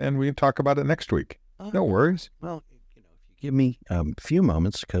page, and we can talk about it next week. No worries. Well, if you give me a few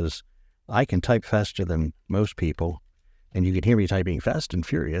moments, because I can type faster than most people, and you can hear me typing fast and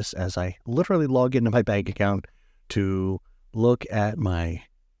furious as I literally log into my bank account to look at my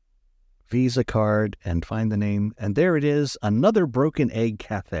Visa card and find the name. And there it is, another Broken Egg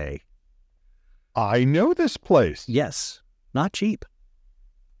Cafe. I know this place. Yes, not cheap.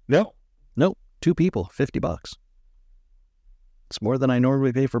 No. Nope, 2 people, $50. It's more than I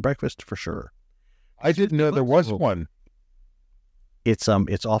normally pay for breakfast, for sure. I didn't know there was one. It's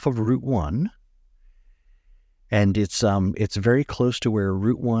off of Route 1, and it's very close to where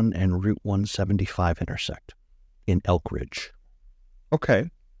Route 1 and Route 175 intersect in Elk Ridge. Okay.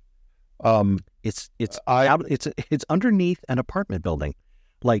 It's underneath an apartment building.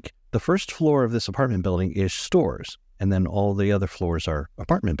 Like, the first floor of this apartment building is stores, and then all the other floors are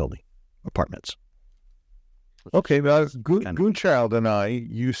apartments. Okay, well, Goonchild and I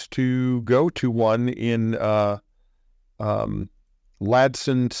used to go to one in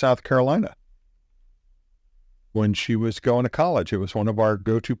Ladson, South Carolina. When she was going to college, it was one of our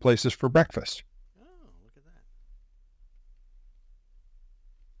go-to places for breakfast. Oh, look at that.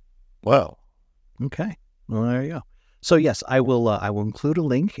 wow. Okay. Well, there you go. So yes, I will include a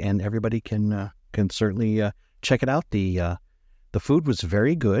link, and everybody can certainly check it out. The food was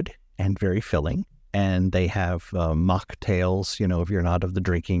very good and very filling, and they have mocktails, if you're not of the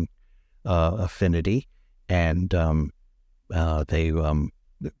drinking affinity, and the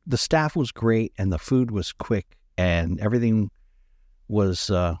staff was great, and the food was quick, and everything was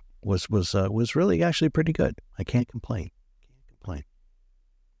really actually pretty good. I can't complain.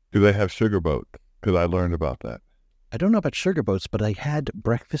 Do they have sugar boat? Because I learned about that. I don't know about sugar boats, but I had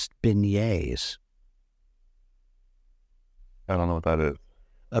breakfast beignets. I don't know what that is.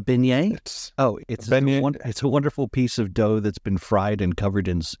 A beignet? It's a wonderful piece of dough that's been fried and covered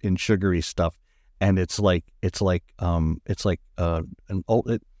in sugary stuff, and it's like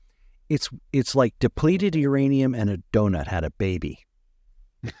depleted uranium and a donut had a baby.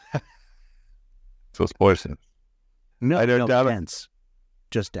 So it's poison. I don't doubt it. Dense.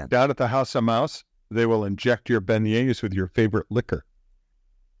 Just dense. Down at the House of Mouse, they will inject your beignets with your favorite liquor.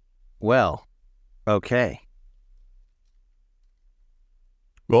 Well, okay.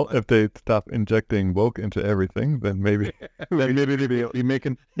 Well, if they stop injecting woke into everything, then maybe maybe they'll be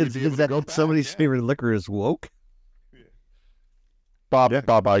making. Is that somebody's favorite liquor is woke? Bob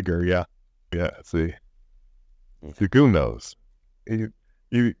Iger, yeah. Yeah, see. Goon knows.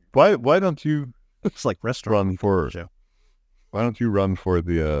 Why don't you It's like restaurant show. Why don't you run for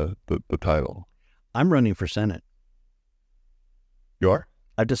the title? I'm running for Senate. You are?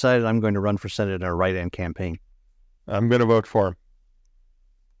 I've decided I'm going to run for Senate in a write-in campaign. I'm going to vote for him.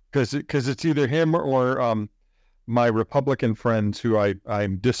 Because it's either him or my Republican friends who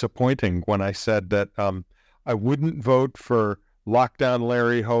I'm disappointing when I said that I wouldn't vote for Lockdown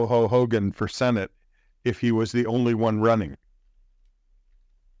Larry Ho-Ho Hogan for Senate if he was the only one running.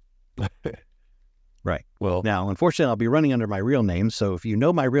 Right. Well, now, unfortunately, I'll be running under my real name, so if you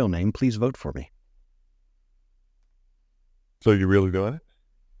know my real name, please vote for me. so you're really doing it?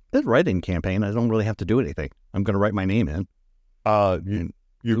 It's a write-in campaign. I don't really have to do anything. I'm going to write my name in.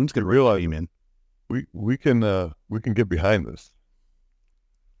 You Goon's going to realize write my name in. we can get behind this.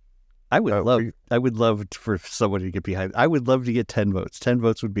 I would love for somebody to get behind. I would love to get 10 votes. 10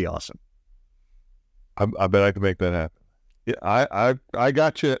 votes would be awesome. I bet I can make that happen. Yeah, I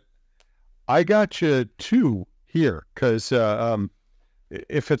got you. I got you 2 here because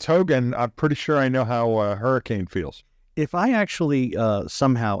if it's Hogan, I'm pretty sure I know how Hurricane feels. If I actually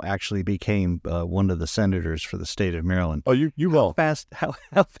somehow became one of the senators for the state of Maryland, Oh, you won't.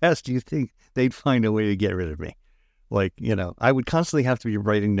 how fast do you think they'd find a way to get rid of me? Like, I would constantly have to be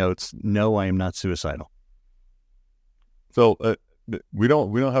writing notes. No, I am not suicidal. So we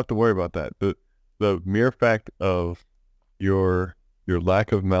don't have to worry about that. The mere fact of your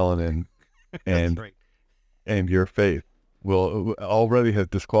lack of melanin and right. and your faith will already has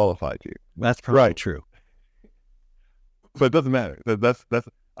disqualified you. That's probably true. But it doesn't matter. That's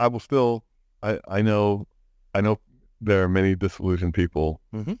I will still I know there are many disillusioned people,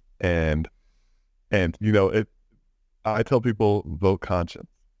 Mm-hmm. and I tell people vote conscience,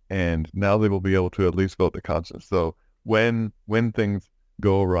 and now they will be able to at least vote the conscience. So when things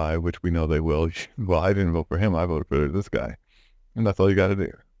go awry, which we know they will, well, I didn't vote for him. I voted for this guy, and that's all you got to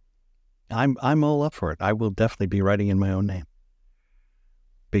do. I'm all up for it. I will definitely be writing in my own name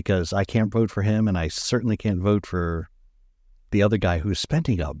because I can't vote for him, and I certainly can't vote for the other guy who's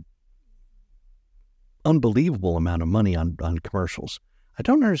spending a unbelievable amount of money on commercials. I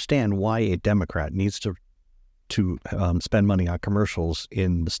don't understand why a Democrat needs to spend money on commercials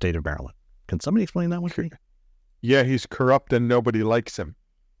in the state of Maryland. Can somebody explain that one to me? Yeah, he's corrupt and nobody likes him.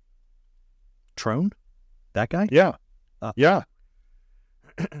 Trone? That guy? Yeah. Yeah.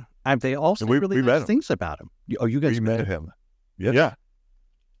 And they also really nice things about him. You guys met him. Yes. Yeah.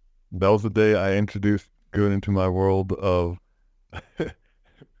 That was the day I introduced Goon into my world of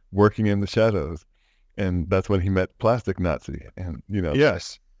working in the shadows. And that's when he met Plastic Nazi. And,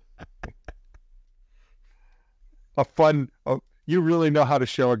 Yes. You really know how to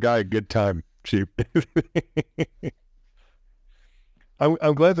show a guy a good time, Chief.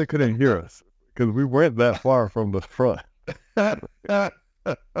 I'm glad they couldn't hear us because we weren't that far from the front.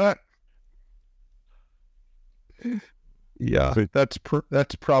 Yeah, that's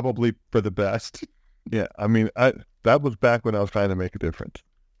probably for the best. Yeah, I mean, that was back when I was trying to make a difference.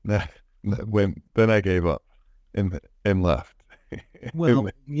 Then I gave up and left. Well,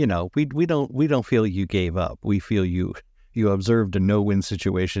 we don't feel you gave up. We feel you observed a no-win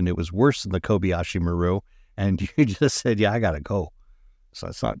situation. It was worse than the Kobayashi Maru, and you just said, "Yeah, I gotta go." So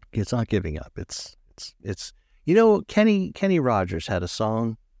it's not giving up. It's Kenny Rogers had a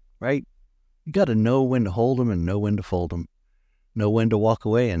song, right? You got to know when to hold them and know when to fold them, know when to walk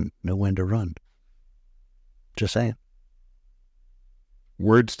away and know when to run. Just saying.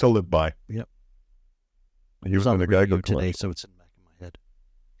 Words to live by. Yep. He was on the guy today, so it's in the back of my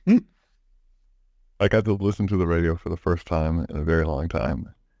head. I got to listen to the radio for the first time in a very long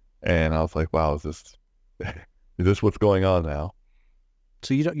time, and I was like, "Wow, is this what's going on now?"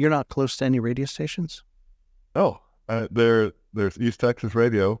 So you're not close to any radio stations? Oh, there's East Texas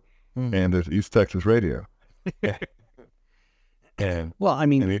Radio, and there's East Texas Radio. And well, I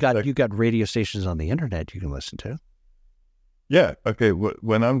mean, you got radio stations on the internet you can listen to. Yeah. Okay.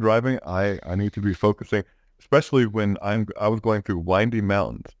 When I'm driving, I need to be focusing, especially when I was going through windy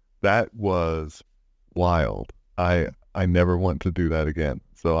mountains. That was wild. I never want to do that again.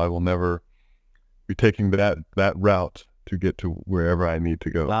 So I will never be taking that route to get to wherever I need to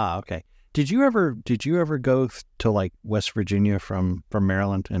go. Ah, okay. Did you ever go to like West Virginia from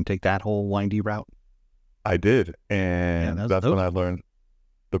Maryland and take that whole windy route? I did, and that's when I learned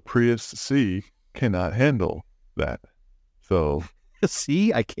the Prius C cannot handle that. So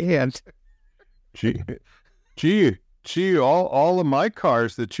see, I can't. Gee, all of my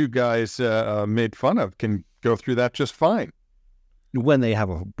cars that you guys made fun of can go through that just fine. When they have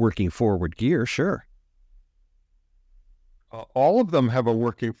a working forward gear, sure. All of them have a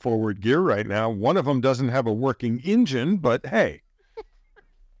working forward gear right now. One of them doesn't have a working engine, but hey.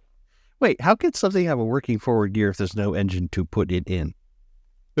 Wait, how can something have a working forward gear if there's no engine to put it in?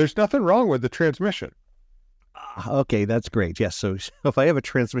 There's nothing wrong with the transmission. Okay, that's great. Yes, so if I have a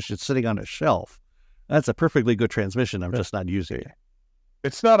transmission sitting on a shelf, that's a perfectly good transmission. I'm just not using it.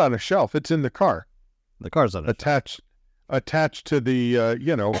 It's not on a shelf. It's in the car. The car's on a shelf. Attached to the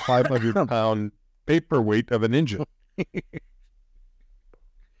 500-pound paperweight of an engine.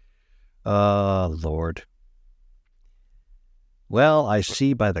 Lord. Well, I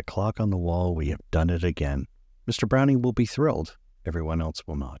see by the clock on the wall we have done it again. Mr. Browning will be thrilled. Everyone else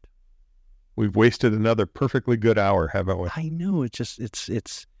will not. We've wasted another perfectly good hour, haven't we? I know.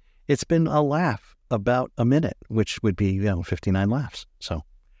 It's been a laugh about a minute, which would be 59 laughs. So,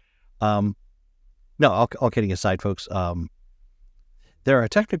 no, all kidding aside, folks. There are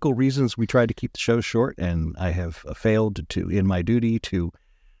technical reasons we tried to keep the show short, and I have failed in my duty to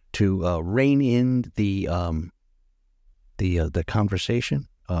rein in the conversation.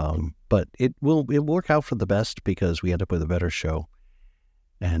 But it will work out for the best because we end up with a better show.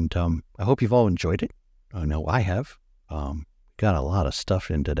 And I hope you've all enjoyed it. I know I have. Got a lot of stuff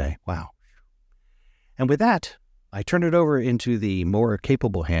in today. Wow. And with that, I turn it over into the more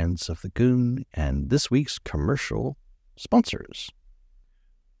capable hands of the Goon and this week's commercial sponsors.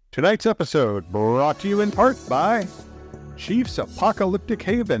 Tonight's episode brought to you in part by Chief's Apocalyptic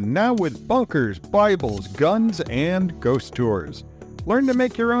Haven, now with bunkers, Bibles, guns, and ghost tours. Learn to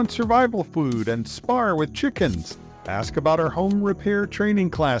make your own survival food and spar with chickens. Ask about our home repair training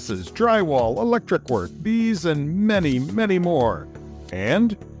classes, drywall, electric work, these and many, many more.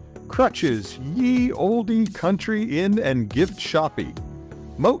 And Crutches, ye oldie country inn and gift shoppy.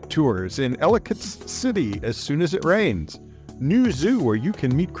 Moat tours in Ellicott's City as soon as it rains. New zoo where you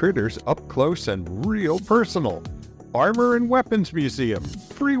can meet critters up close and real personal. Armor and Weapons Museum,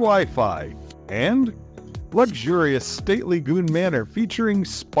 free Wi-Fi. And luxurious stately Goon Manor featuring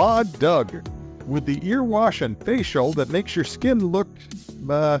Spa Doug, with the ear wash and facial that makes your skin look,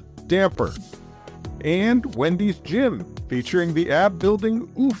 damper. And Wendy's Gym, featuring the ab-building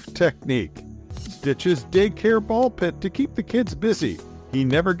oof technique. Stitch's daycare ball pit to keep the kids busy. He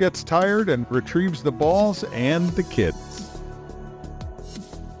never gets tired and retrieves the balls and the kids.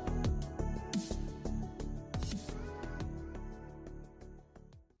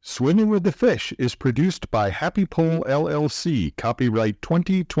 Swimming with the Fish is produced by Happy Pole LLC, copyright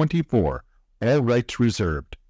 2024, all rights reserved.